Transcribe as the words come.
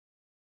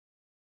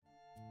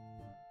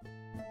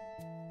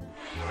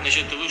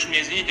Значит, вы уж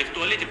меня извините, в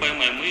туалете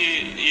поймаем, мы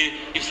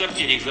и в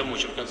сортире их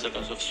замочим, в конце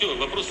концов. Все,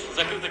 вопрос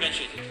закрыт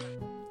окончательно.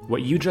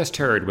 What you just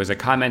heard was a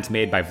comment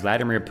made by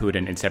Vladimir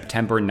Putin in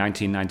September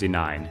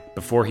 1999,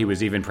 before he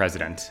was even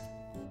president.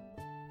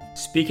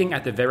 Speaking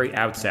at the very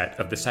outset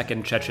of the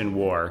Second Chechen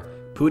War,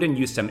 Putin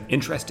used some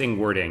interesting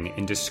wording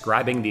in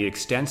describing the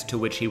extent to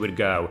which he would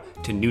go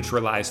to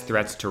neutralize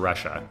threats to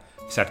Russia.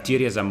 В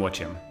сортире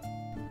замочим.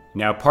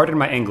 Now, pardon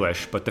my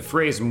English, but the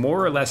phrase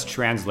more or less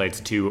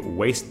translates to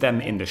waste them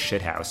in the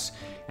shithouse,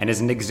 and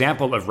is an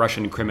example of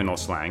Russian criminal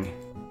slang.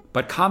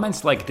 But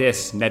comments like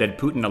this netted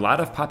Putin a lot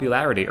of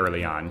popularity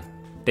early on.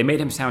 They made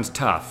him sound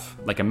tough,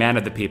 like a man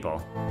of the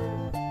people.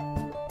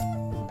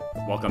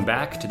 Welcome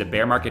back to the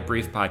Bear Market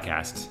Brief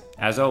podcast.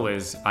 As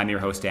always, I'm your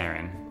host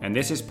Aaron, and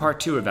this is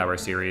part 2 of our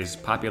series,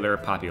 Popular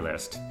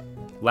Populist.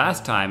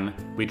 Last time,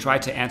 we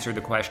tried to answer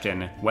the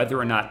question whether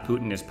or not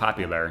Putin is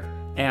popular,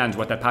 and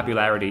what that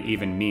popularity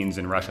even means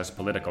in Russia's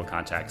political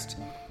context.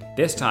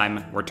 This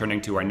time, we're turning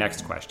to our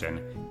next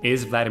question.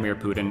 Is Vladimir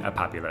Putin a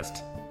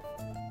populist?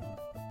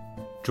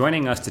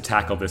 Joining us to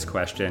tackle this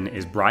question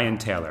is Brian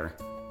Taylor.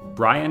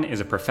 Brian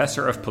is a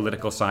professor of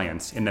political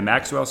science in the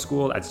Maxwell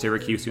School at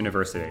Syracuse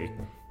University.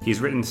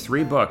 He's written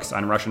 3 books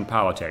on Russian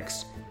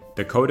politics: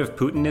 The Code of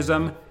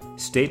Putinism,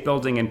 State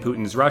Building in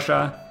Putin's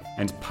Russia,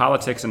 and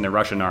Politics in the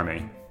Russian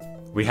Army.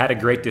 We had a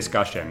great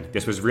discussion.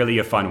 This was really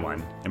a fun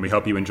one, and we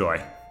hope you enjoy.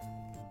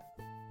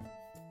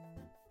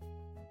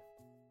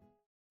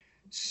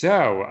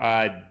 So,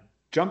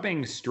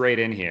 jumping straight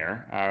in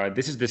here,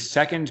 this is the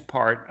second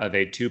part of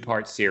a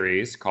 2-part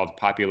series called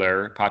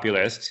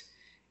Populist.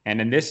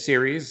 And in this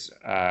series,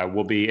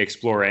 we'll be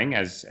exploring,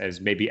 as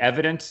may be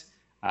evident,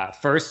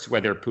 first,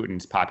 whether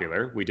Putin's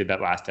popular. We did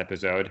that last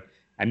episode.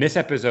 And this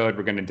episode,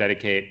 we're going to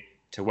dedicate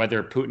to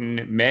whether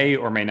Putin may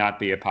or may not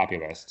be a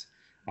populist.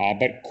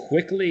 But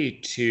quickly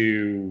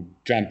to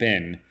jump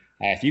in,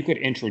 if you could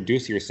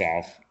introduce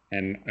yourself.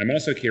 And I'm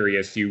also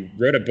curious, you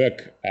wrote a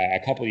book a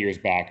couple years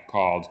back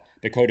called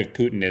The Code of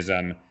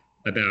Putinism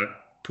about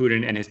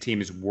Putin and his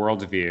team's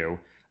worldview.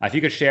 If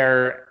you could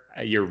share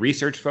your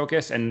research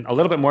focus and a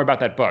little bit more about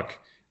that book.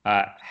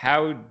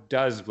 How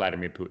does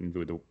Vladimir Putin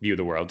view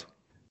the world?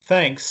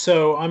 Thanks.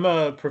 So I'm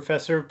a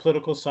professor of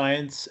political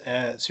science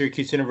at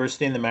Syracuse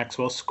University in the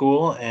Maxwell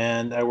School,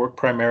 and I work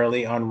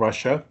primarily on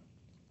Russia.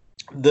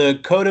 The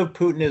Code of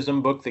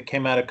Putinism book that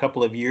came out a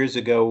couple of years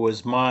ago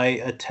was my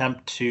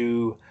attempt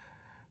to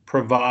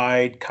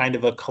provide kind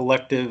of a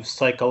collective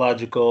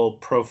psychological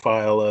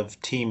profile of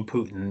Team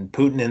Putin.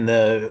 Putin and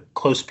the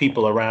close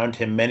people around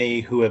him,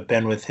 many who have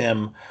been with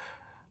him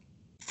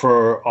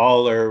for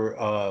all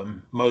or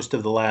most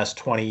of the last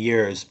 20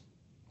 years.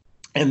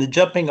 And the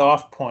jumping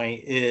off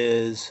point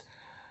is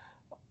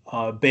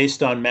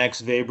based on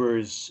Max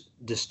Weber's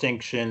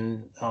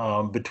distinction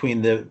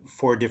between the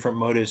 4 different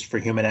motives for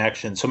human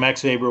action. So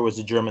Max Weber was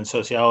a German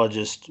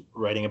sociologist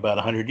writing about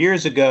 100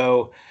 years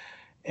ago,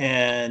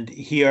 and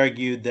he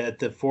argued that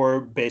the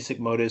 4 basic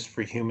motives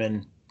for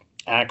human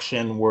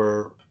action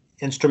were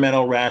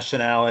instrumental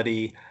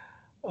rationality,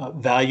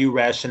 value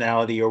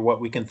rationality, or what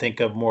we can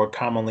think of more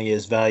commonly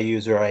as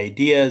values or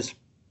ideas,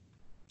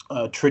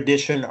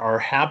 tradition or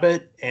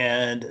habit,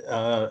 and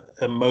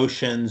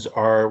emotions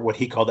are what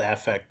he called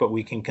affect, but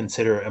we can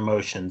consider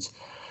emotions.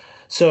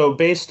 So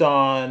based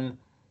on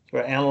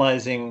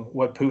analyzing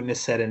what Putin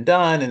has said and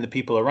done and the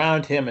people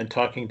around him and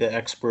talking to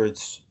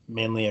experts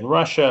mainly in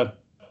Russia,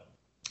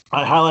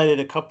 I highlighted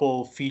a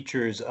couple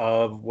features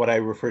of what I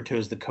refer to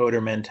as the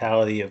coder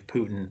mentality of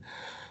Putin.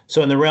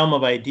 So in the realm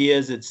of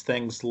ideas, it's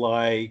things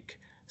like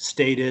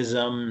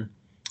statism,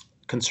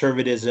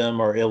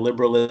 conservatism or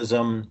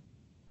illiberalism,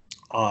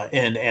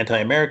 and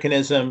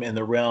anti-Americanism. In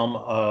the realm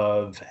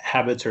of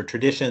habits or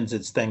traditions,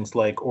 it's things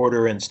like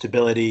order and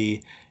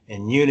stability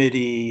and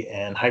unity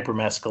and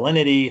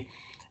hypermasculinity.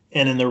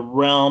 And in the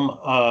realm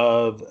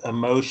of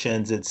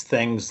emotions, it's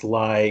things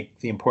like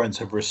the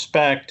importance of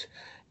respect,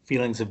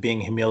 feelings of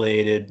being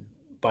humiliated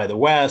by the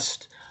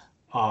West,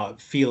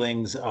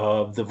 feelings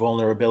of the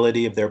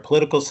vulnerability of their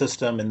political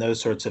system, and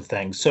those sorts of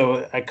things.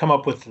 So I come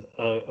up with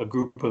a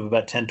group of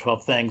about 10,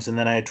 12 things, and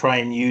then I try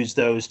and use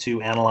those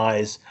to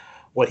analyze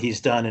what he's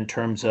done in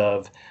terms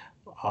of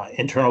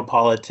internal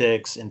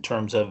politics, in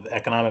terms of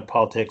economic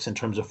politics, in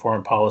terms of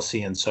foreign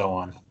policy, and so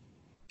on.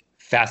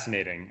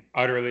 Fascinating,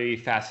 utterly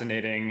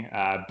fascinating,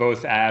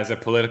 both as a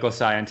political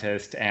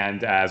scientist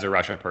and as a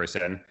Russia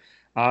person.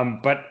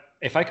 But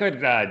if I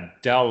could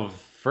delve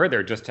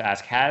further just to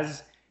ask,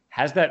 has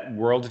that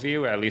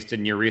worldview, at least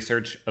in your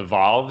research,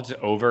 evolved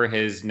over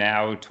his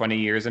now 20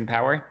 years in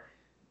power?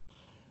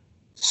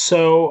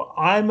 So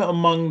I'm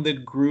among the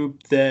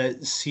group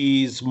that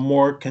sees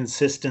more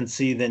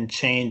consistency than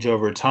change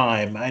over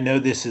time. I know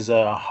this is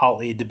a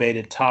hotly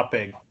debated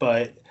topic,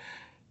 but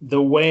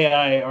the way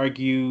I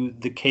argue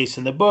the case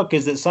in the book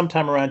is that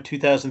sometime around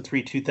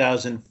 2003,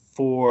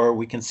 2004,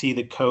 we can see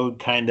the code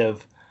kind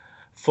of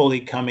fully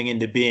coming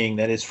into being.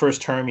 That his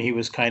first term, he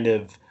was kind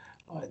of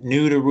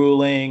new to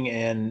ruling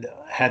and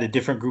had a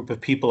different group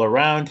of people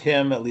around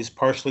him, at least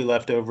partially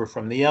left over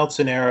from the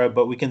Yeltsin era.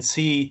 But we can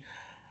see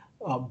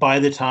by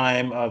the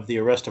time of the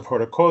arrest of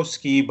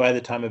Khodorkovsky, by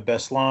the time of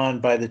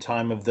Beslan, by the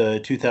time of the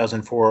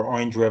 2004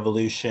 Orange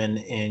Revolution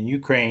in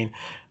Ukraine,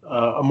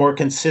 a more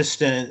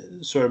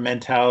consistent sort of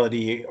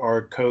mentality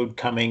or code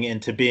coming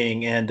into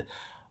being. And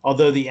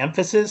although the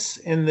emphasis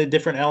in the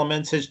different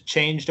elements has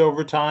changed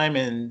over time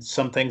and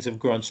some things have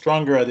grown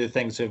stronger, other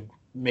things have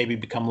maybe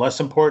become less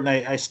important,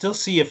 I still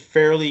see a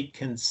fairly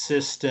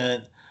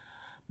consistent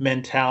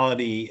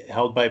mentality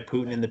held by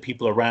Putin and the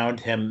people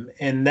around him.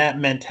 And that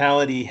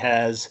mentality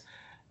has,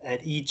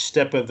 at each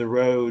step of the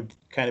road,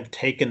 kind of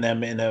taken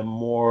them in a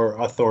more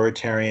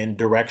authoritarian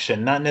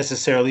direction, not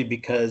necessarily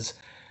because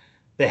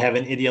they have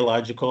an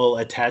ideological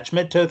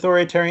attachment to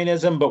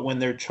authoritarianism, but when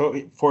they're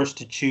forced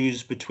to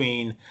choose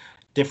between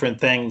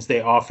different things,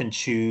 they often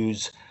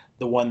choose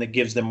the one that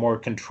gives them more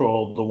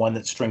control, the one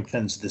that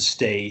strengthens the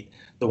state,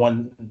 the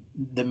one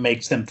that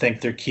makes them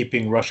think they're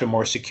keeping Russia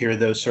more secure,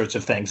 those sorts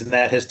of things. And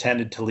that has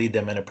tended to lead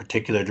them in a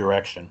particular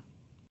direction.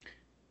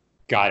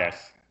 Got it.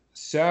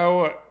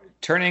 So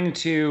turning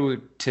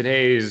to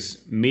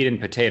today's meat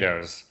and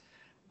potatoes,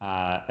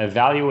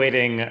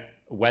 evaluating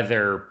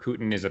whether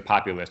Putin is a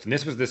populist. And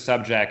this was the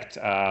subject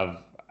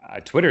of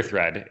a Twitter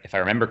thread, if I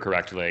remember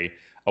correctly,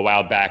 a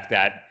while back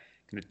that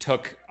kind of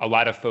took a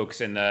lot of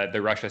folks in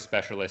the Russia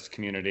specialist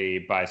community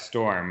by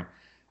storm.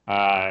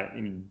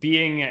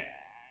 Being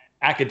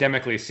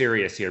academically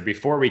serious here,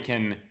 before we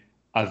can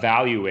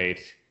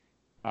evaluate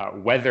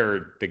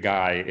whether the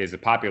guy is a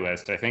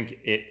populist, I think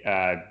it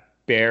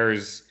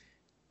bears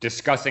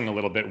discussing a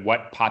little bit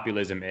what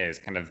populism is,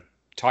 kind of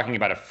talking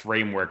about a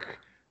framework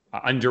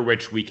under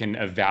which we can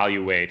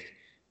evaluate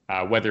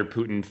whether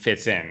Putin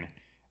fits in.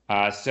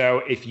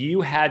 So if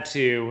you had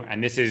to,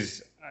 and this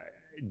is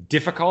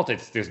difficult,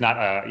 there's not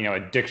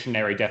a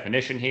dictionary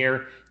definition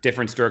here,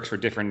 different strokes for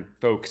different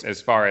folks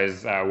as far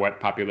as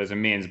what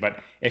populism means.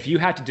 But if you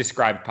had to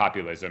describe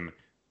populism,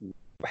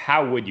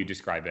 how would you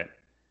describe it?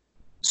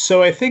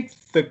 So I think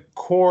the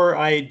core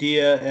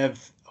idea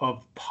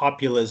of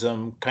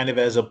populism, kind of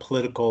as a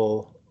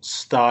political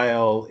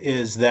style,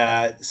 is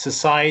that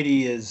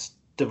society is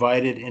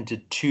divided into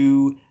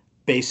two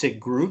basic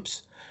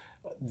groups.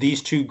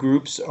 These two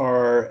groups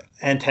are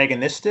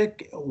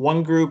antagonistic.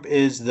 One group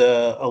is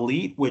the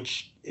elite,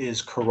 which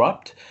is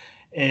corrupt,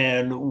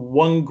 and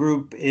one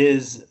group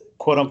is,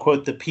 quote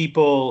unquote, the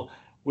people,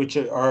 which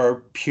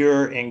are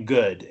pure and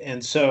good.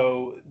 And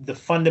so the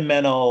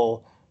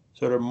fundamental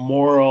sort of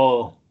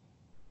moral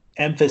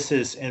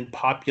emphasis in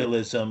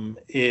populism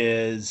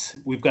is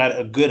we've got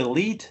a good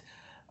elite,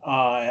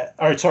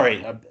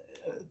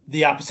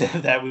 the opposite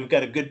of that. We've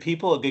got a good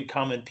people, a good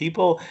common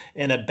people,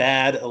 and a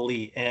bad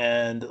elite.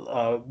 And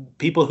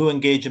people who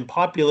engage in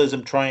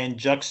populism try and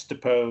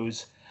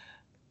juxtapose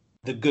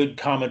the good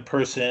common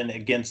person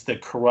against the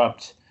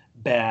corrupt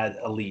bad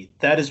elite.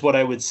 That is what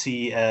I would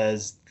see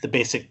as the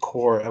basic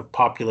core of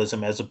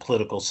populism as a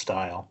political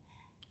style.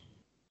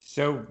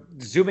 So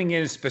zooming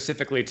in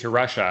specifically to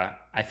Russia,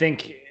 I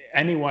think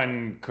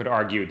anyone could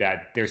argue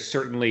that there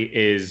certainly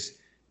is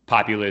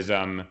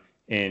populism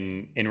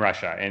in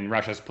Russia, in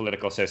Russia's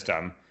political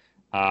system.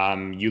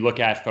 You look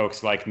at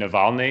folks like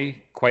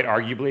Navalny, quite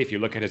arguably, if you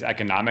look at his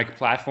economic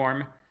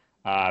platform,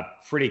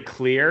 pretty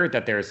clear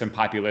that there are some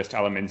populist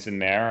elements in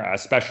there,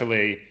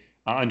 especially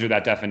under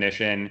that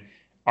definition.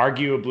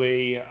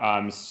 Arguably,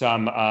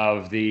 some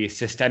of the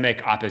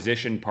systemic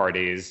opposition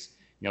parties,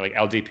 like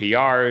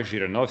LDPR,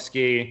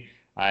 Zhirinovsky,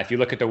 if you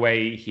look at the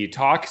way he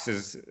talks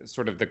as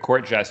sort of the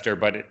court jester,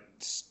 but it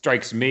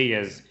strikes me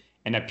as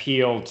an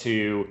appeal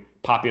to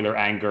popular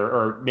anger,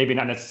 or maybe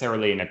not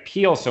necessarily an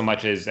appeal so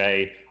much as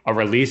a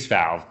release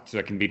valve, so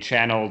it can be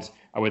channeled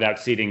without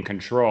ceding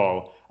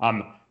control.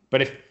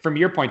 But if, from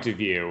your point of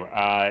view,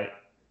 are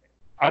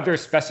there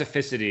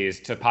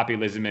specificities to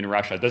populism in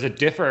Russia? Does it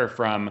differ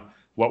from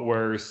what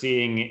we're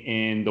seeing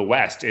in the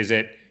West? Is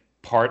it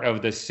part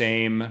of the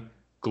same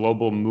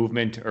global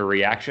movement or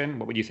reaction?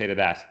 What would you say to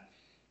that?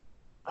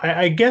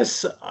 I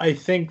guess I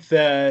think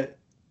that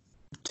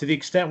to the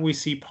extent we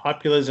see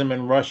populism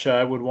in Russia,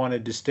 I would want to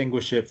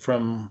distinguish it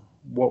from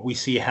what we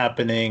see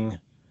happening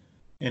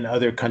in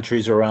other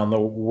countries around the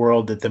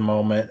world at the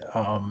moment.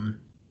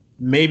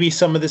 Maybe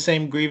some of the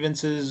same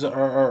grievances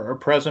are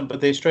present,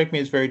 but they strike me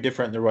as very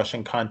different in the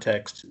Russian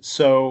context.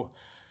 So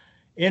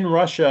in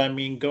Russia, I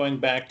mean, going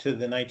back to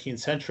the 19th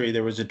century,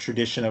 there was a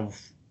tradition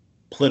of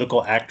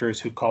political actors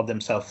who called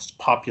themselves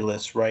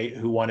populists, right?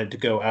 Who wanted to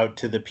go out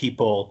to the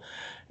people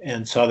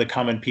and saw the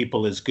common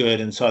people as good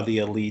and saw the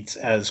elites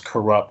as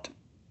corrupt.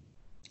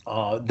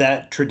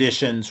 That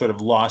tradition sort of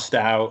lost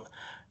out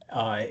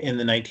in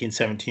the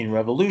 1917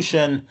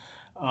 revolution.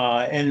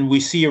 And we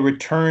see a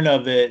return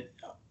of it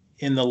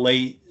in the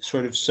late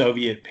sort of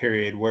Soviet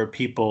period, where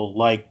people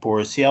like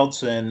Boris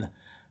Yeltsin,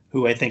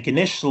 who I think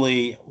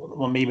initially,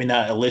 well, maybe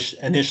not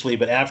initially,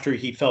 but after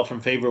he fell from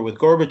favor with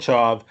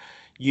Gorbachev,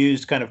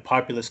 used kind of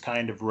populist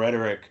kind of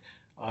rhetoric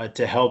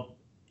to help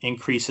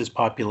increase his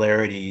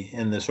popularity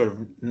in the sort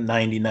of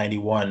 90,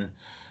 91,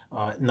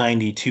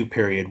 92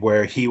 period,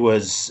 where he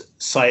was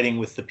siding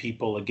with the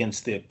people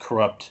against the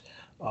corrupt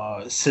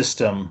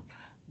system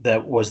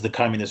that was the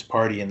Communist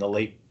Party in the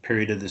late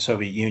period of the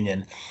Soviet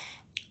Union.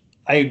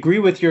 I agree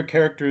with your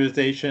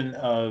characterization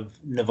of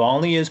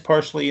Navalny as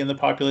partially in the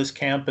populist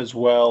camp, as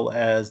well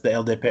as the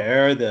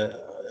LDPR, the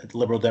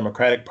Liberal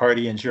Democratic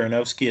Party, and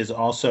Zhirinovsky is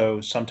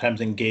also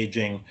sometimes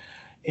engaging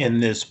in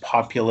this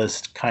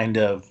populist kind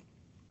of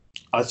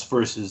us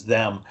versus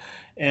them.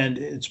 And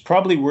it's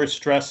probably worth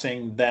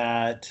stressing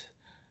that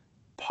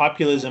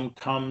populism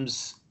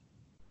comes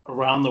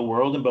around the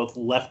world in both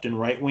left and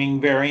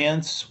right-wing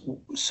variants.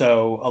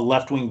 So a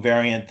left-wing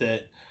variant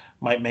that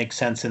might make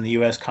sense in the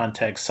US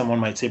context, someone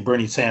might say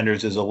Bernie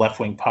Sanders is a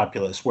left-wing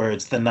populist, where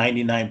it's the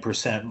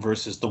 99%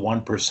 versus the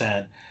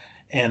 1%.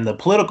 And the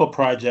political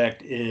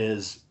project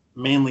is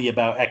mainly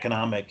about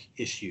economic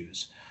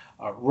issues.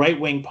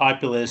 Right-wing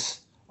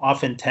populists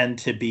often tend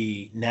to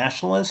be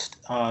nationalist.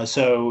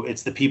 So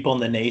it's the people in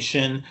the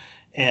nation,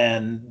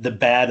 and the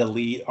bad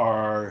elite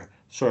are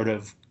sort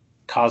of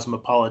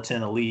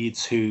cosmopolitan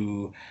elites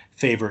who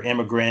favor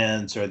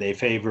immigrants, or they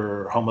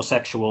favor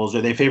homosexuals,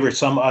 or they favor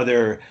some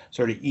other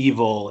sort of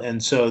evil.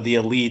 And so the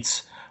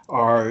elites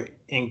are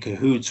in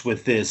cahoots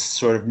with this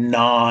sort of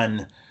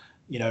national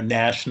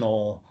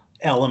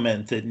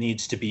element that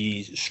needs to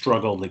be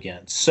struggled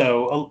against.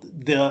 So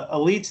the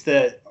elites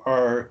that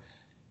are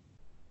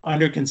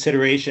under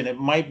consideration, it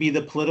might be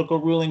the political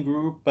ruling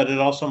group, but it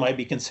also might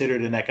be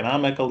considered an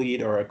economic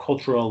elite or a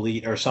cultural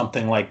elite or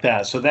something like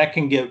that. So that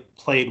can get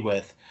played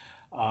with.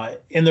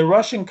 In the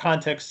Russian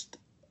context,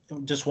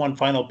 just one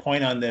final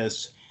point on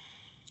this,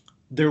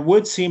 there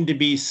would seem to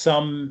be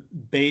some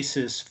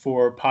basis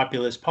for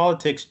populist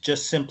politics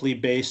just simply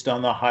based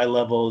on the high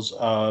levels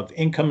of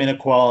income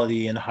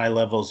inequality and high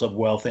levels of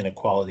wealth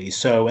inequality.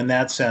 So in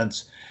that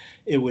sense,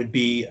 it would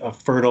be a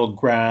fertile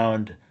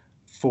ground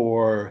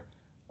for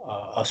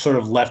a sort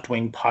of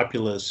left-wing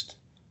populist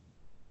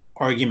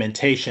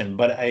argumentation.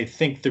 But I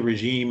think the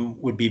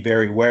regime would be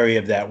very wary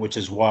of that, which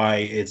is why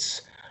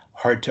it's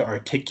hard to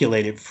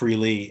articulate it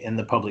freely in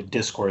the public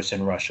discourse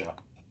in Russia.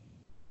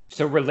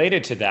 So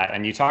related to that,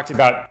 and you talked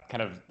about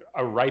kind of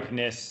a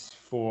ripeness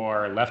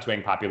for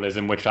left-wing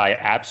populism, which I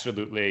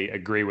absolutely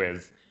agree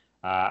with.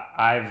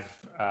 I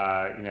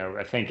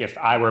think if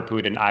I were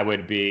Putin, I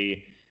would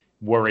be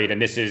worried,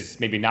 and this is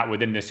maybe not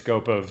within the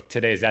scope of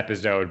today's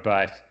episode,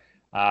 but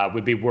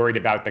would be worried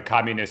about the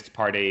Communist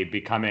Party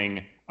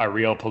becoming a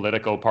real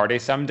political party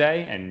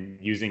someday and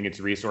using its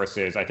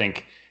resources. I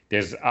think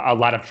there's a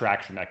lot of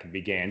traction that can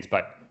be gained,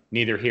 but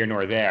neither here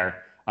nor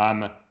there.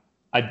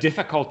 A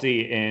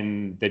difficulty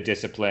in the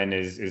discipline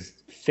is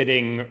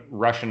fitting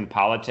Russian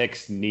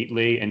politics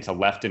neatly into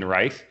left and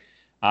right.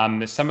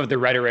 Some of the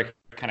rhetoric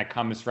kind of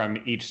comes from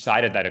each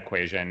side of that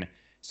equation.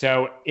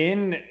 So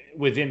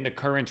within the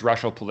current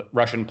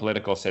Russian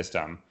political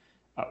system,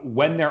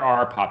 when there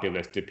are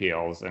populist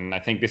appeals, and I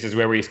think this is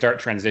where we start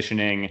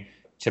transitioning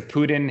to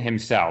Putin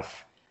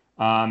himself,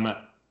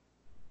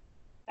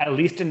 at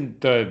least in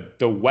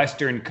the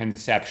Western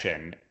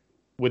conception,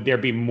 would there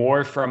be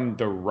more from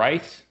the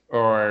right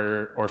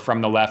or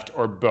from the left,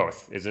 or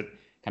both? Is it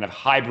kind of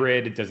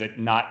hybrid? Does it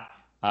not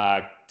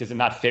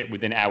fit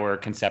within our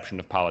conception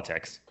of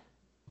politics?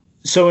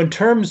 So in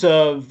terms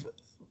of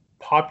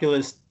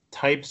populist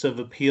types of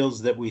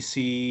appeals that we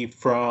see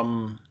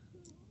from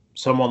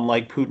someone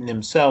like Putin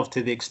himself,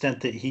 to the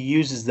extent that he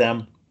uses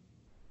them,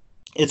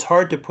 it's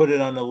hard to put it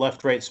on the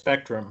left-right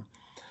spectrum.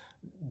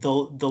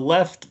 The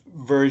left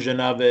version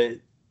of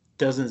it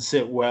doesn't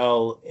sit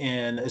well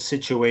in a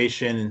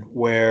situation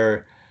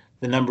where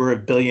the number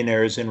of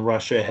billionaires in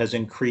Russia has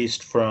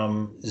increased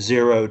from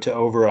 0 to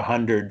over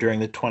 100 during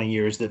the 20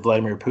 years that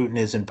Vladimir Putin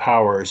is in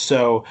power.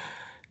 So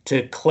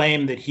to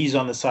claim that he's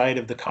on the side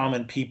of the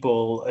common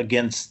people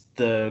against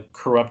the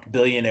corrupt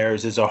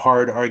billionaires is a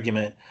hard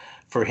argument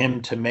for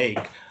him to make.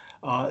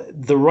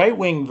 The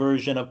right-wing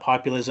version of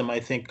populism, I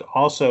think,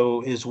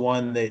 also is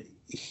one that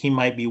he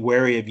might be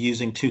wary of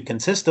using too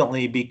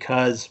consistently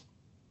because,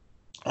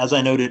 as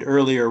I noted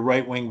earlier,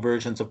 right-wing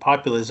versions of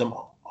populism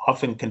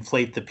often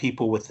conflate the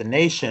people with the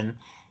nation.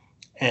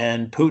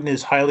 And Putin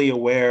is highly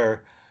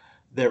aware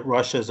that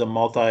Russia is a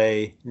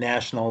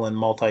multinational and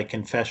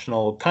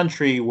multi-confessional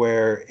country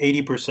where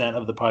 80%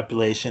 of the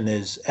population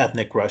is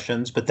ethnic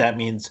Russians, but that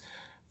means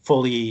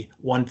fully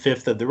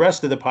 1/5 of the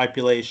rest of the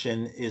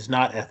population is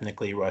not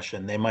ethnically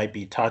Russian. They might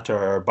be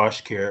Tatar or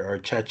Bashkir or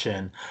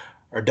Chechen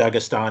or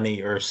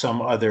Dagestani or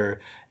some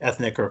other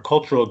ethnic or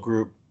cultural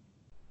group.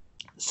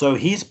 So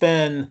he's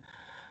been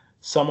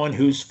someone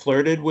who's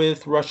flirted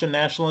with Russian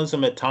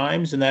nationalism at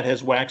times, and that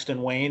has waxed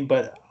and waned.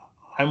 But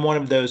I'm one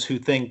of those who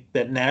think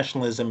that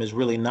nationalism is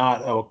really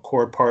not a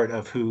core part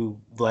of who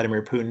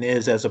Vladimir Putin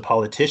is as a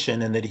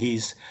politician, and that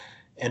he's,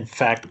 in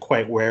fact,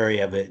 quite wary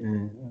of it.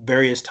 And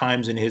various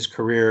times in his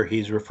career,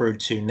 he's referred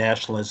to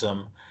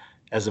nationalism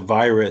as a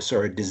virus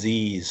or a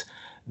disease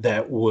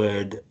that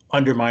would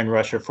undermine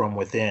Russia from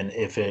within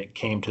if it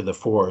came to the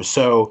fore.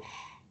 So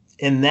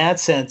in that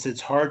sense,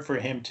 it's hard for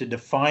him to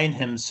define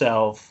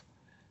himself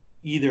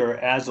either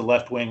as a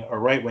left-wing or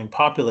right-wing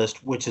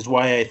populist, which is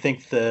why I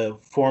think the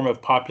form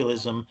of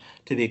populism,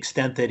 to the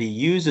extent that he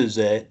uses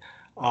it,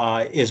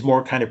 is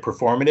more kind of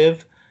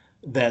performative.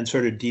 than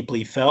sort of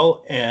deeply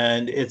felt.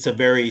 And it's a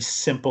very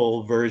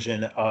simple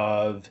version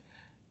of,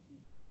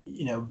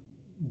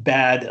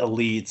 bad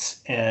elites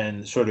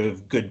and sort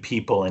of good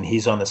people. And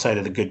he's on the side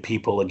of the good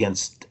people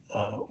against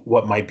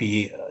what might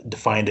be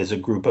defined as a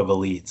group of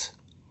elites.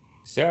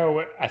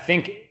 So I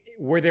think,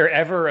 were there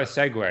ever a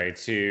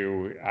segue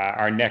to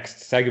our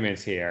next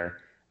segments here?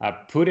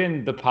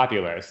 Putin, the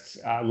populist.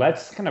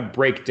 Let's kind of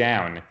break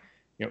down,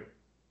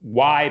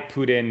 why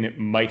Putin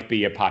might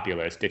be a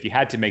populist, if you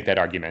had to make that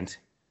argument.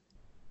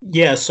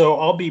 Yeah, so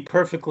I'll be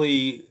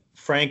perfectly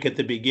frank at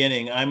the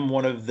beginning. I'm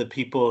one of the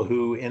people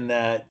who, in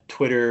that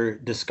Twitter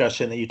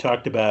discussion that you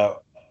talked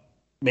about,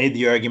 made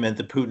the argument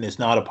that Putin is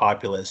not a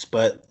populist.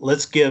 But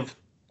let's give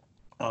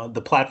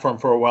the platform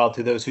for a while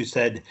to those who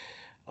said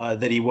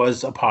that he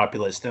was a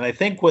populist. And I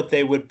think what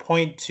they would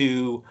point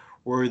to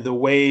were the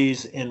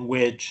ways in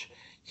which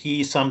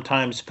he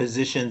sometimes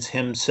positions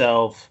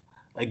himself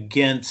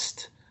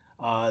against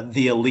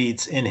the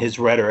elites in his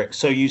rhetoric.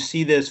 So you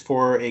see this,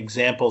 for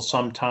example,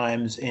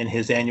 sometimes in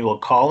his annual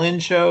call-in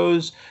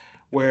shows,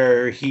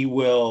 where he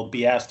will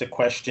be asked a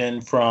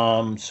question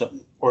from some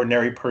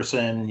ordinary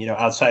person,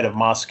 outside of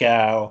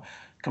Moscow,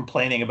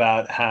 complaining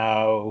about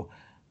how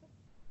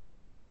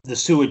the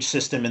sewage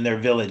system in their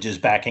village is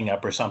backing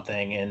up or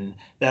something, and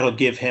that'll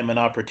give him an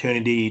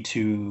opportunity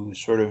to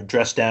sort of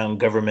dress down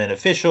government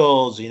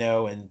officials,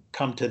 and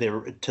come to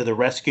the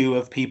rescue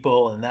of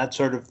people and that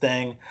sort of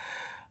thing.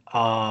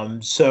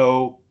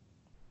 So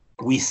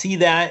we see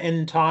that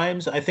in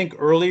times. I think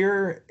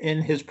earlier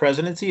in his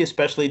presidency,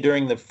 especially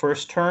during the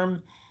first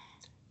term,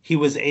 he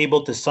was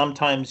able to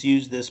sometimes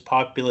use this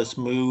populist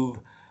move,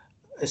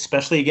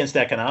 especially against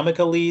economic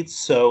elites.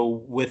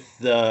 So with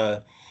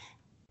the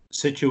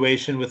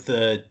situation with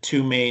the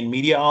two main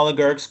media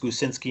oligarchs,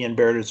 Gusinski and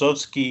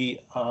Berezovsky,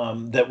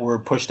 that were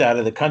pushed out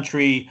of the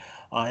country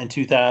in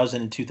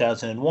 2000 and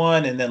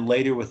 2001, and then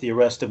later with the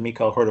arrest of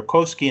Mikhail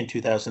Khodorkovsky in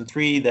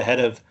 2003, the head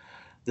of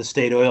the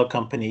state oil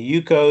company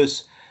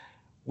Yukos,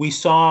 we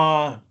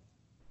saw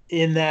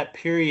in that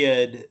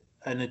period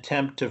an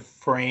attempt to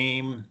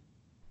frame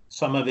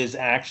some of his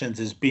actions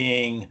as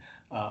being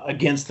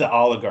against the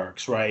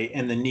oligarchs, right?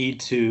 And the need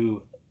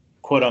to,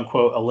 quote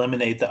unquote,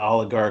 eliminate the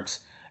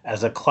oligarchs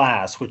as a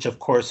class, which of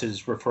course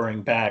is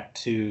referring back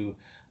to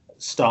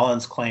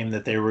Stalin's claim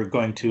that they were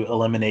going to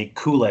eliminate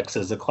kulaks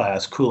as a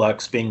class,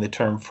 kulaks being the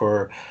term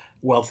for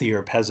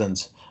wealthier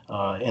peasants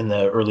in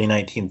the early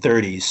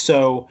 1930s.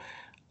 So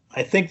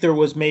I think there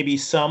was maybe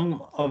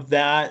some of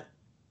that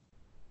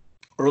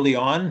early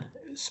on,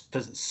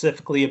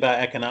 specifically about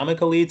economic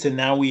elites, and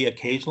now we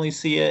occasionally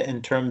see it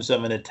in terms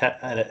of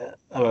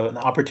an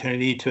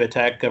opportunity to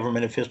attack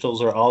government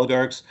officials or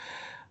oligarchs.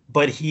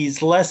 But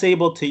he's less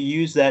able to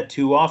use that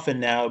too often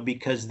now,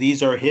 because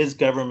these are his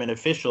government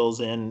officials,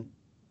 and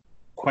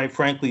quite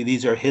frankly,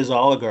 these are his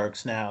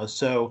oligarchs now.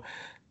 So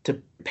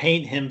to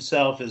paint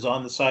himself as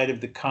on the side of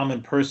the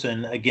common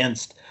person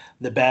against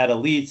the bad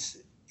elites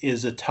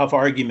is a tough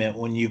argument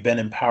when you've been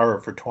in power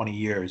for 20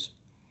 years.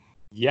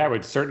 Yeah, I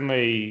would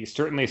certainly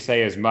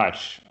say as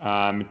much.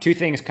 Two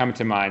things come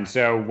to mind.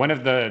 So one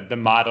of the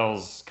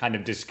models kind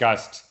of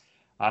discussed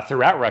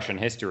throughout Russian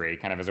history,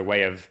 kind of as a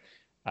way of,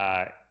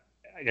 I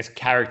guess,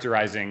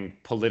 characterizing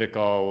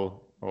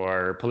political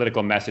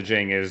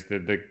messaging, is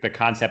the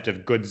concept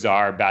of good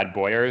czar, bad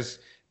boyars.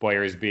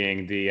 Boyars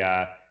being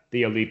the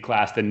elite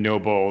class, the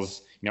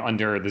nobles,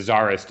 under the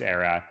czarist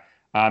era.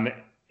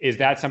 Is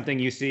that something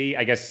you see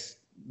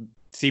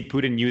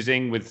Putin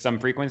using with some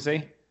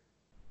frequency?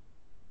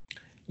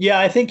 Yeah,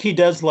 I think he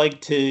does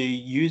like to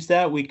use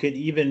that. We could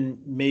even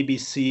maybe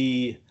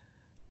see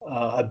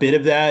a bit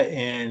of that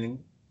in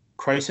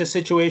crisis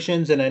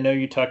situations. And I know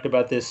you talked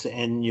about this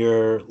in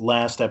your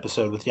last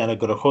episode with Yana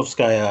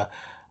Gorokhovskaya,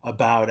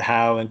 about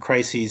how in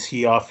crises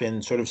he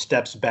often sort of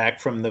steps back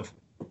from the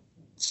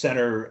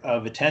center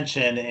of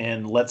attention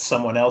and lets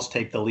someone else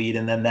take the lead.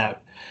 And then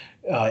that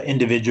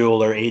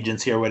individual or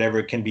agency or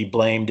whatever can be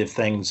blamed if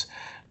things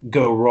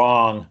go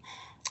wrong.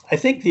 I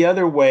think the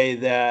other way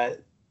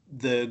that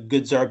the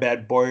good czar,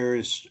 bad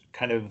boyars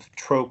kind of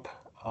trope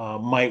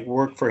might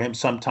work for him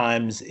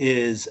sometimes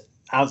is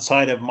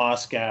outside of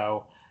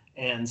Moscow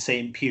and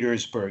St.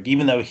 Petersburg.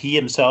 Even though he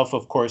himself,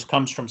 of course,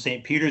 comes from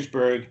St.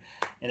 Petersburg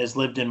and has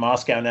lived in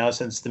Moscow now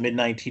since the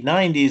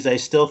mid-1990s, I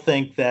still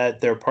think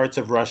that there are parts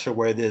of Russia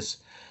where this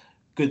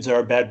good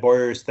czar, bad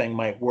boyars thing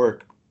might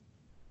work.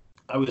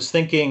 I was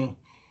thinking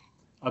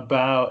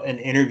about an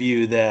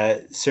interview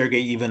that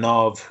Sergei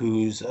Ivanov,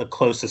 who's a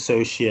close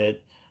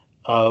associate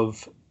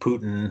of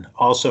Putin,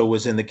 also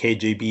was in the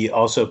KGB,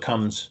 also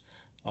comes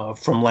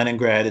from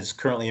Leningrad, is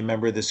currently a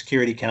member of the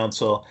Security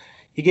Council.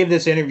 He gave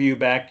this interview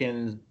back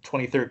in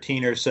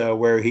 2013 or so,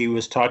 where he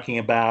was talking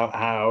about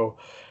how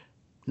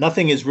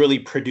nothing is really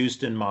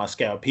produced in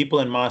Moscow.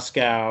 People in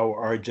Moscow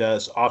are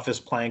just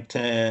office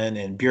plankton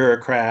and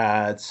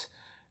bureaucrats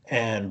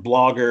and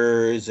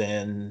bloggers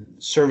and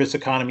service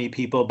economy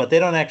people, but they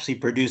don't actually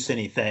produce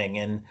anything.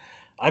 And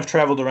I've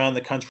traveled around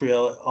the country a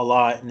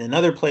lot, and in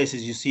other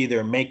places you see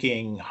they're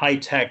making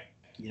high-tech,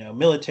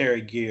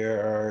 military gear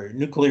or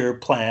nuclear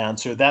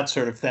plants or that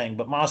sort of thing.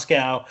 But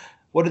Moscow,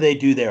 what do they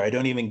do there? I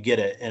don't even get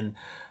it. And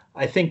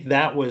I think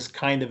that was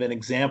kind of an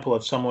example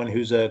of someone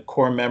who's a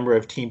core member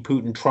of Team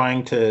Putin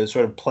trying to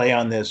sort of play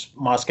on this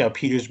Moscow,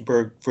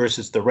 Petersburg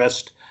versus the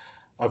rest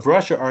of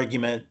Russia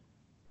argument.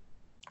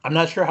 I'm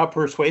not sure how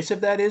persuasive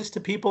that is to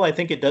people. I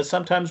think it does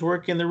sometimes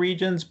work in the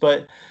regions,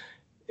 but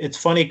it's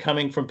funny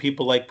coming from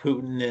people like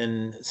Putin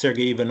and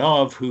Sergei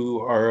Ivanov, who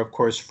are, of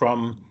course,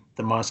 from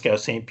the Moscow,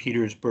 St.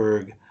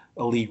 Petersburg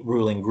elite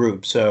ruling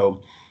group.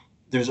 So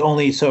there's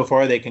only so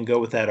far they can go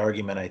with that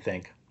argument, I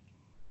think.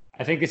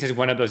 I think this is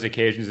one of those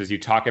occasions as you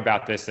talk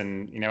about this,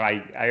 and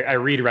I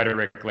read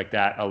rhetoric like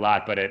that a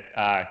lot, but it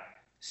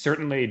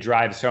certainly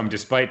drives home,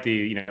 despite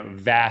the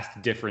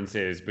vast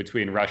differences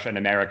between Russia and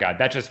America.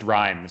 That just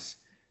rhymes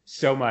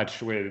so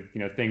much with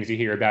things you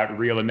hear about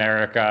real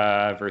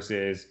America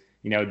versus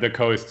the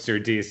coasts or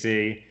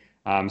DC.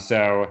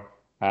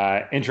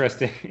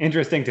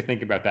 Interesting to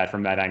think about that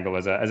from that angle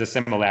as a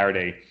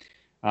similarity.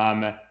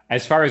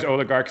 As far as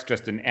oligarchs,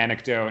 just an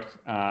anecdote.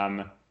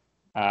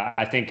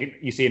 I think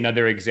you see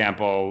another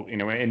example,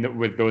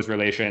 with those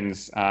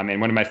relations in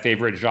one of my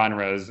favorite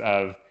genres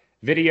of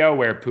video,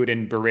 where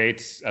Putin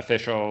berates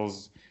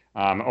officials,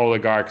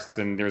 oligarchs,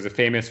 and there's a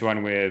famous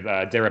one with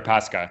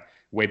Deripaska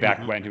way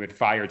back when, who had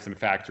fired some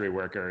factory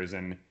workers,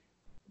 and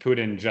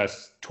Putin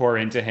just tore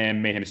into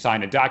him, made him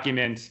sign a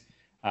document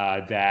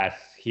that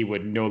he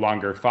would no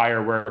longer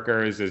fire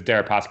workers. As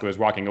Deripaska was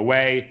walking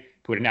away,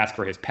 Putin asked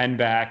for his pen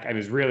back. It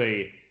was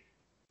really,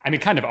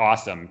 kind of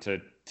awesome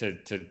to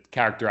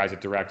characterize it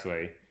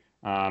directly.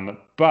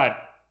 But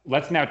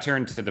let's now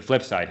turn to the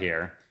flip side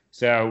here.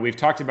 So we've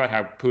talked about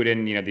how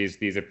Putin,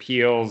 these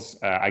appeals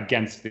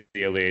against the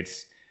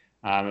elites.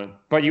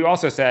 But you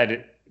also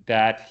said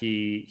that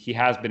he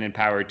has been in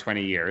power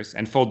 20 years.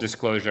 And full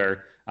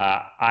disclosure,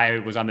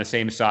 I was on the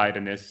same side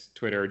in this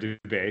Twitter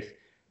debate.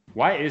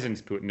 Why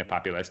isn't Putin a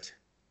populist?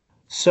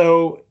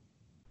 So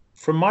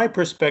from my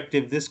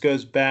perspective, this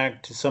goes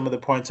back to some of the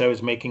points I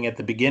was making at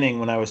the beginning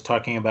when I was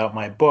talking about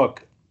my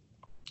book.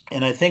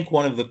 And I think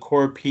one of the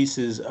core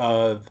pieces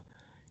of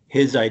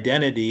his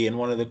identity and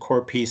one of the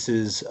core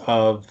pieces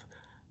of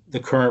the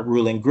current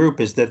ruling group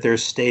is that their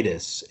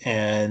status,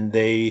 and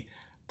they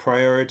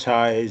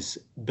prioritize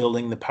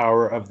building the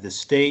power of the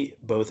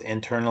state, both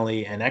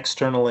internally and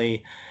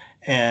externally.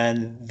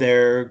 And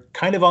they're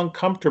kind of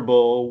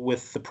uncomfortable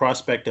with the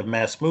prospect of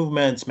mass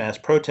movements, mass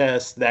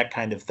protests, that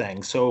kind of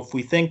thing. So if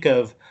we think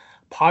of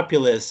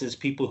populists as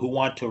people who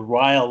want to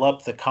rile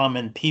up the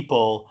common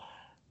people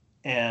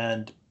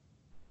and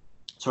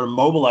sort of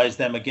mobilize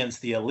them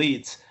against the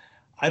elites,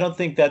 I don't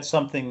think that's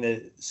something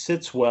that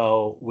sits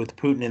well with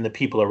Putin and the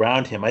people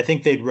around him. I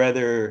think they'd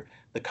rather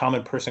the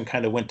common person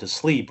kind of went to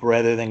sleep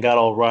rather than got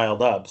all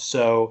riled up.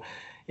 So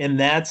in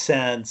that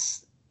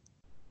sense,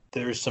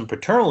 there's some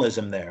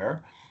paternalism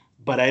there,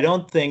 but I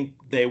don't think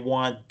they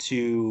want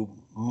to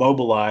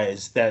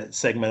mobilize that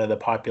segment of the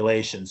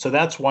population. So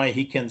that's why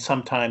he can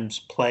sometimes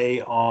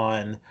play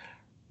on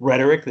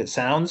rhetoric that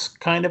sounds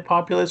kind of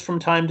populist from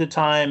time to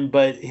time,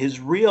 but his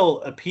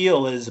real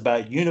appeal is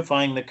about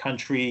unifying the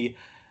country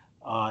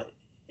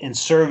in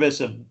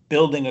service of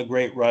building a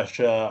great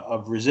Russia,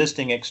 of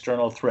resisting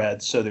external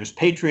threats. So there's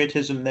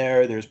patriotism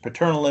there's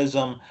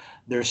paternalism,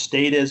 there's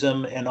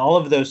statism, and all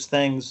of those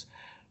things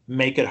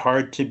make it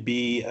hard to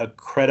be a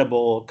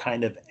credible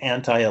kind of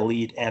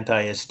anti-elite,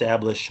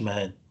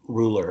 anti-establishment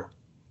ruler.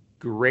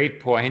 Great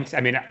point.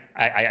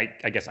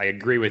 I guess I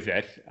agree with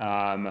it.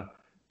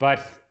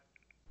 But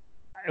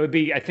it would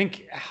be, I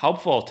think,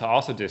 helpful to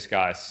also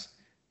discuss.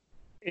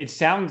 It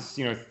sounds,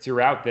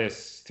 throughout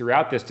this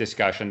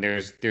discussion,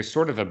 there's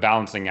sort of a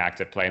balancing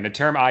act at play. And the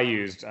term I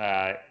used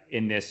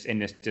in this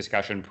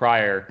discussion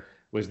prior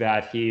was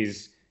that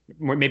he's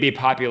maybe a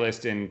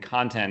populist in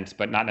content,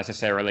 but not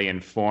necessarily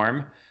in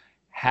form.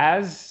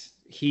 Has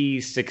he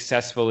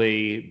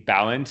successfully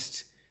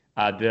balanced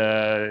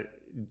the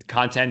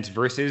content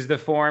versus the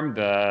form,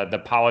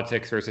 the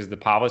politics versus the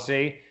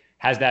policy?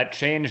 Has that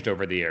changed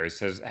over the years?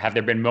 Have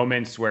there been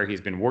moments where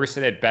he's been worse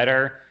at it,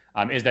 better?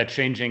 Is that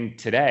changing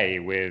today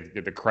with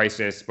the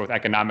crisis, both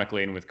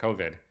economically and with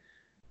COVID?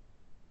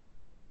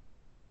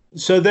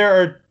 So there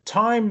are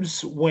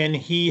times when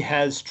he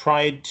has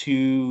tried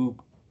to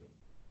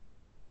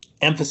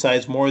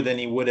emphasize more than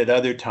he would at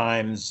other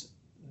times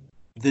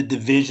the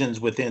divisions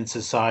within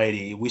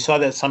society. We saw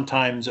that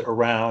sometimes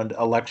around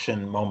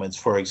election moments,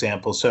 for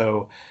example.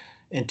 So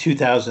in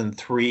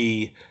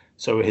 2003,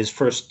 so his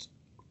first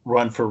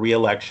run for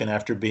re-election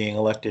after being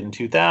elected in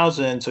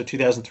 2000, so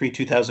 2003,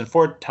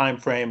 2004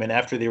 timeframe, and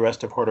after the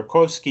arrest of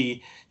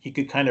Khodorkovsky, he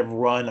could kind of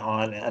run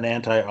on an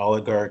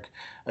anti-oligarch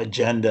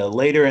agenda.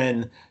 Later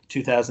in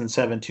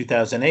 2007,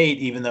 2008,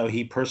 even though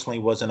he personally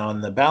wasn't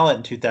on the ballot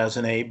in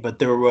 2008, but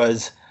there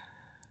was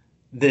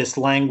this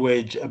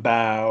language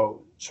about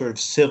sort of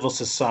civil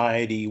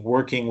society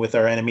working with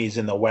our enemies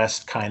in the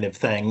West kind of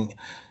thing.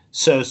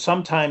 So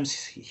sometimes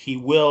he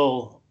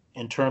will,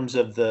 in terms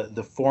of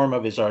the form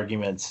of his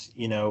arguments,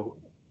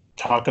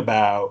 talk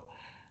about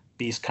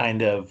these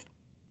kind of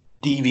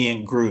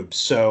deviant groups.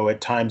 So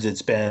at times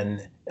it's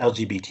been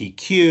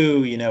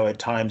LGBTQ, at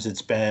times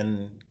it's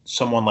been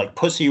someone like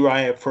Pussy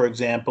Riot, for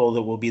example,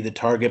 that will be the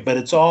target, but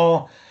it's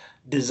all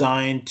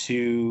designed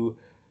to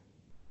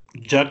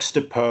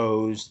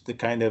juxtapose the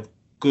kind of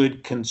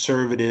good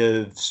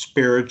conservative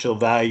spiritual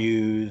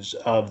values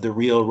of the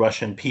real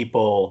Russian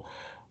people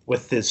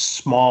with this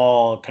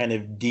small kind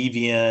of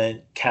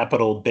deviant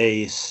capital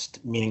based,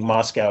 meaning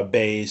Moscow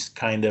based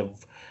kind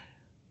of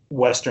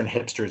Western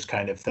hipsters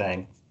kind of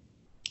thing.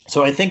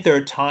 So I think there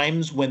are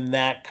times when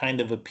that kind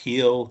of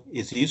appeal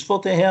is useful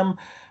to him,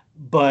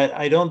 but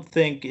I don't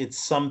think it's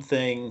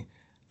something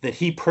that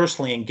he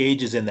personally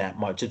engages in that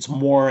much. It's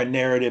more a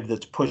narrative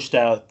that's pushed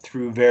out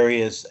through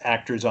various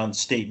actors on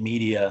state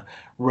media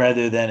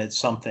rather than it's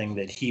something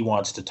that he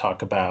wants to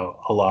talk about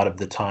a lot of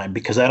the time,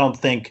 because I don't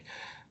think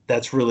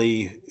that's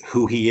really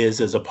who he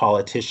is as a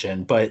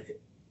politician. But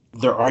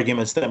there are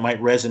arguments that might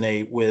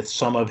resonate with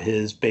some of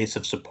his base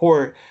of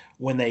support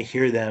when they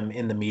hear them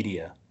in the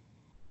media.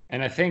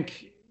 And I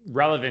think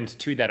relevant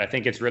to that, I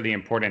think it's really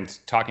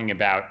important talking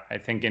about, I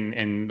think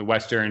in the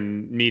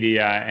Western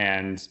media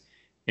and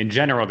in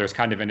general, there's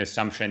kind of an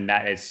assumption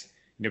that it's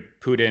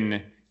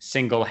Putin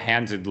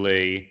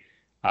single-handedly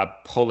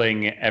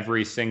pulling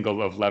every single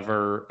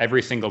lever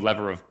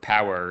of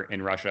power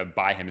in Russia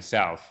by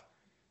himself.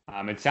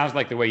 It sounds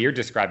like the way you're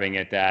describing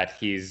it, that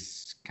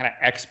he's kind of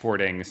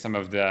exporting some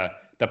of the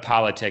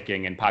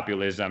politicking and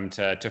populism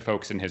to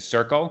folks in his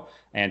circle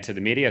and to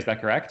the media. Is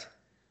that correct?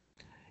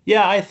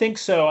 Yeah, I think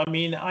so. I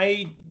mean,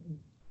 I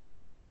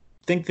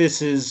think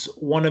this is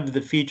one of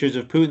the features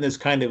of Putin that's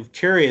kind of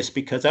curious,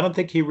 because I don't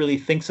think he really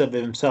thinks of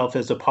himself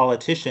as a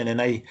politician.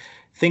 And I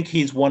think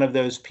he's one of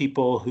those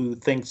people who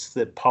thinks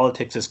that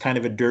politics is kind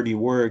of a dirty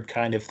word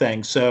kind of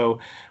thing. So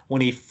when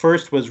he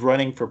first was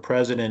running for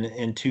president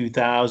in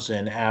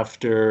 2000,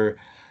 after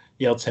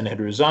Yeltsin had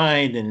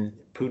resigned and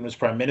Putin was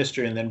prime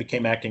minister and then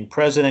became acting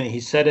president,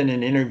 he said in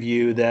an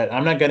interview that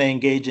I'm not going to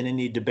engage in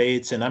any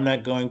debates, and I'm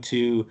not going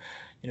to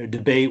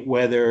debate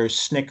whether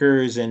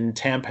Snickers and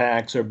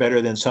Tampax are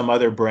better than some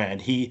other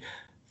brand. He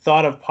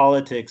thought of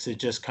politics as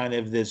just kind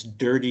of this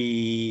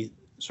dirty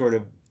sort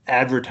of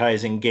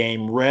advertising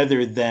game,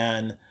 rather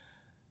than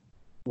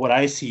what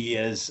I see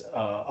as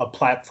a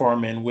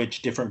platform in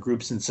which different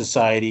groups in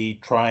society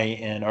try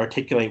and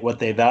articulate what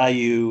they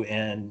value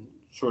and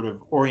sort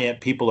of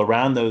orient people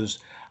around those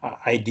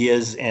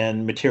ideas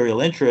and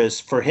material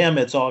interests. For him,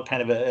 it's all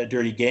kind of a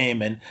dirty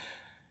game. And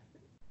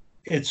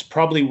it's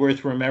probably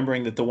worth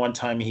remembering that the one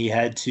time he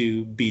had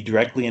to be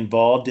directly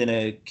involved in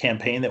a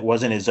campaign that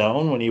wasn't his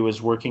own, when he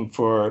was working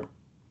for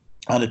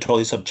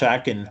Anatoly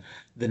Sobchak in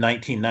the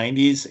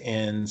 1990s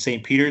in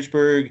St.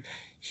 Petersburg,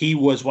 he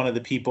was one of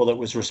the people that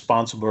was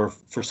responsible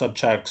for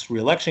Sobchak's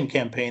reelection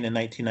campaign in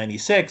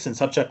 1996. And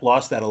Sobchak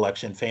lost that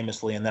election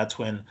famously, and that's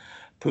when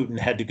Putin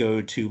had to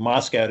go to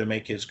Moscow to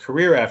make his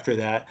career after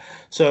that.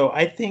 So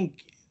I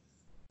think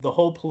the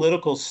whole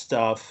political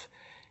stuff,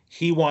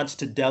 he wants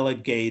to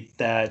delegate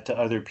that to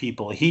other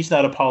people. He's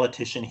not a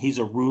politician. He's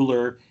a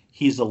ruler.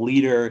 He's a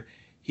leader.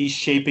 He's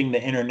shaping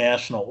the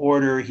international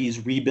order.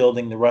 He's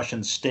rebuilding the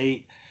Russian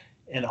state.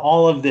 And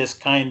all of this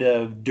kind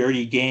of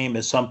dirty game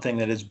is something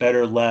that is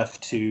better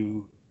left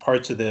to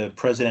parts of the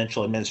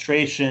presidential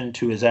administration,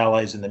 to his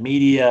allies in the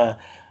media,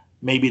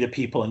 maybe to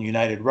people in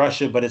United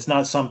Russia, but it's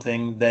not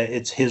something that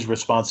it's his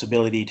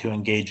responsibility to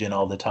engage in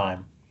all the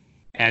time.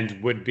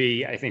 And would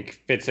be, I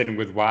think, fits in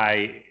with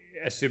why,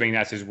 assuming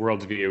that's his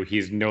worldview,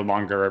 he's no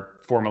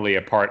longer formally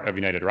a part of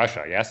United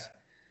Russia, yes?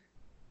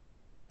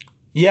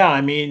 Yeah,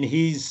 I mean,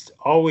 he's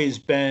always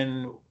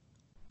been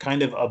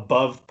kind of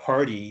above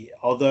party.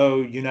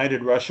 Although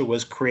United Russia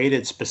was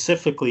created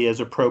specifically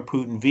as a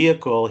pro-Putin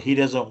vehicle, he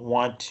doesn't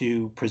want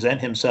to present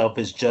himself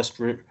as just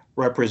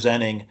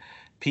representing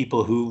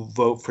people who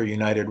vote for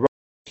United Russia.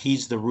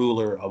 He's the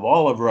ruler of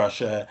all of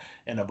Russia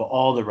and of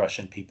all the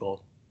Russian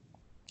people.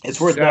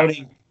 It's worth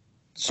noting.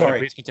 Sorry.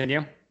 Please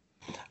continue.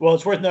 Well,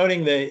 it's worth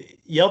noting that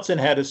Yeltsin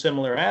had a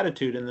similar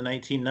attitude in the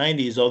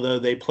 1990s, although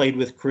they played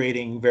with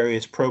creating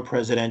various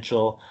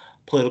pro-presidential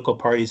political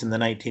parties in the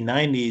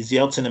 1990s.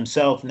 Yeltsin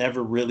himself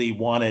never really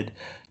wanted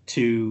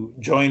to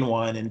join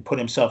one and put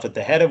himself at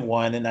the head of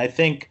one. And I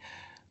think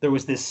there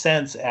was this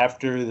sense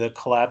after the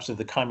collapse of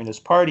the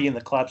Communist Party and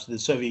the collapse of the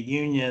Soviet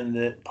Union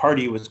that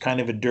party was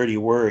kind of a dirty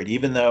word,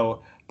 even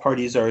though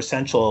parties are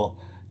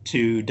essential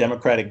to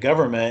democratic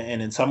government,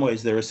 and in some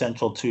ways they're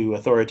essential to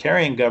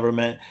authoritarian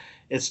government.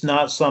 It's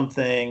not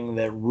something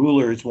that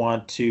rulers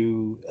want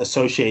to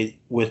associate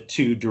with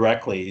too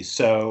directly.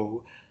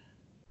 So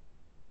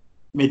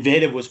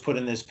Medvedev was put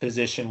in this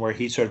position where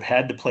he sort of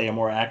had to play a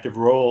more active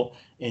role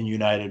in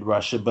United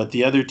Russia. But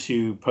the other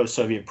two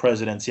post-Soviet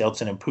presidents,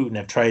 Yeltsin and Putin,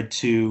 have tried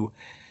to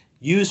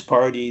use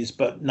parties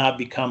but not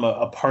become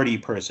a party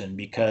person,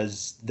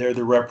 because they're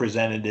the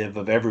representative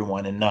of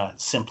everyone and not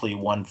simply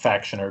one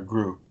faction or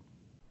group.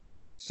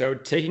 So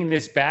taking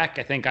this back,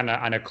 I think on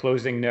a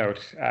closing note,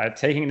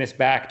 taking this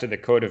back to the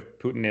code of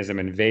Putinism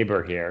and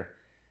Weber here,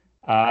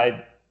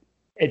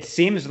 it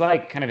seems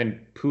like kind of in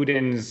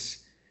Putin's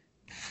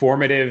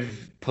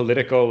formative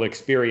political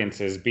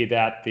experiences, be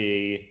that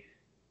the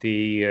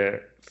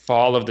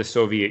fall of the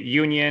Soviet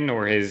Union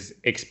or his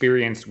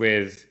experience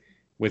with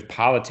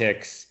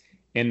politics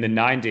in the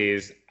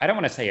 90s, I don't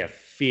want to say a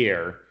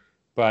fear,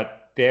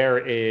 but there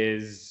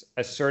is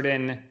a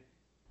certain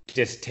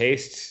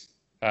distaste,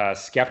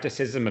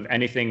 skepticism of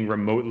anything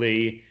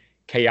remotely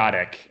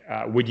chaotic.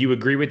 Would you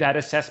agree with that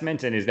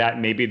assessment? And is that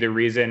maybe the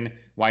reason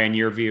why, in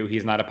your view,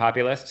 he's not a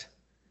populist?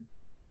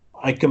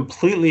 I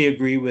completely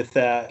agree with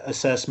that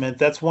assessment.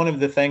 That's one of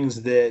the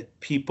things that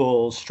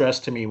people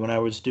stressed to me when I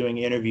was doing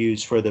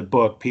interviews for the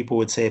book. People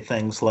would say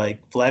things like,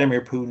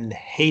 Vladimir Putin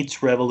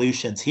hates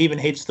revolutions. He even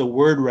hates the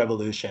word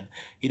revolution.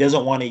 He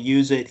doesn't want to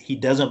use it. He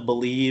doesn't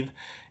believe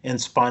in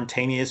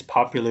spontaneous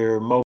popular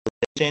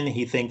mobilization.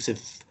 He thinks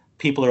if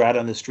people are out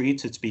on the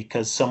streets, it's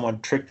because someone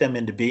tricked them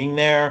into being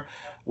there,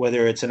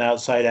 whether it's an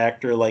outside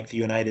actor like the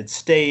United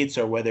States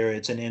or whether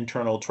it's an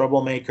internal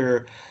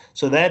troublemaker.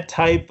 So that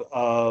type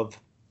of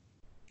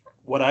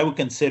what I would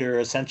consider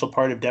an essential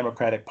part of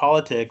democratic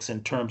politics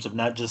in terms of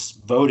not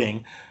just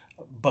voting,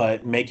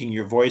 but making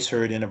your voice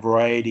heard in a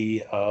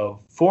variety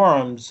of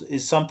forums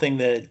is something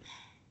that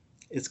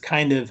is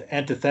kind of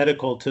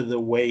antithetical to the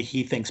way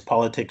he thinks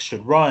politics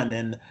should run.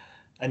 And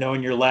I know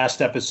in your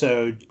last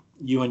episode,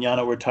 you and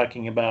Yana were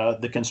talking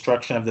about the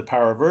construction of the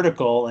power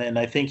vertical, and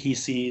I think he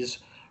sees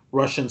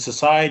Russian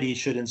society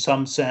should in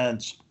some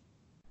sense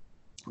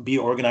be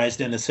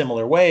organized in a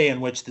similar way,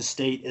 in which the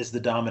state is the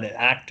dominant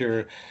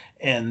actor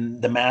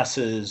and the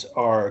masses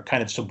are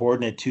kind of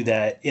subordinate to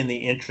that in the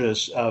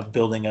interest of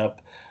building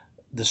up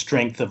the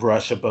strength of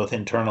Russia, both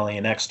internally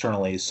and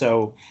externally.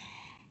 So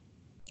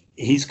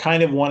he's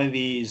kind of one of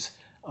these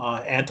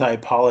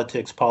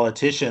anti-politics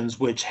politicians,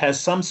 which has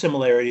some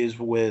similarities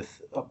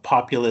with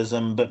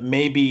populism, but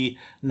maybe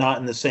not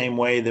in the same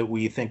way that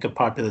we think of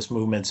populist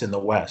movements in the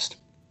West.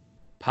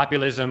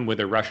 Populism with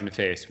a Russian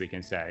face, we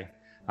can say.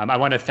 I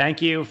want to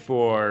thank you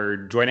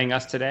for joining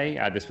us today.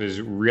 This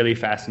was really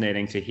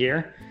fascinating to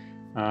hear.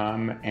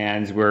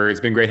 And it's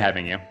been great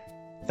having you.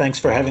 Thanks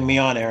for having me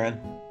on, Aaron.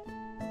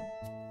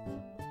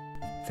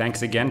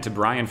 Thanks again to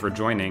Brian for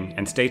joining,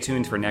 and stay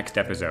tuned for next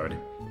episode.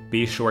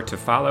 Be sure to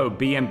follow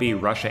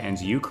BMB Russia and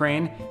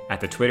Ukraine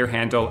at the Twitter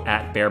handle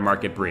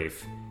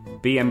 @BearMarketBrief.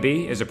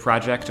 BMB is a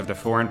project of the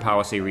Foreign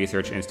Policy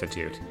Research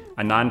Institute,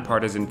 a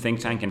nonpartisan think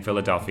tank in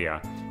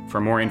Philadelphia.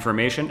 For more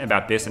information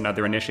about this and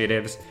other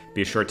initiatives,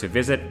 be sure to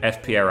visit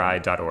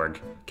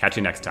fpri.org. Catch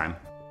you next time.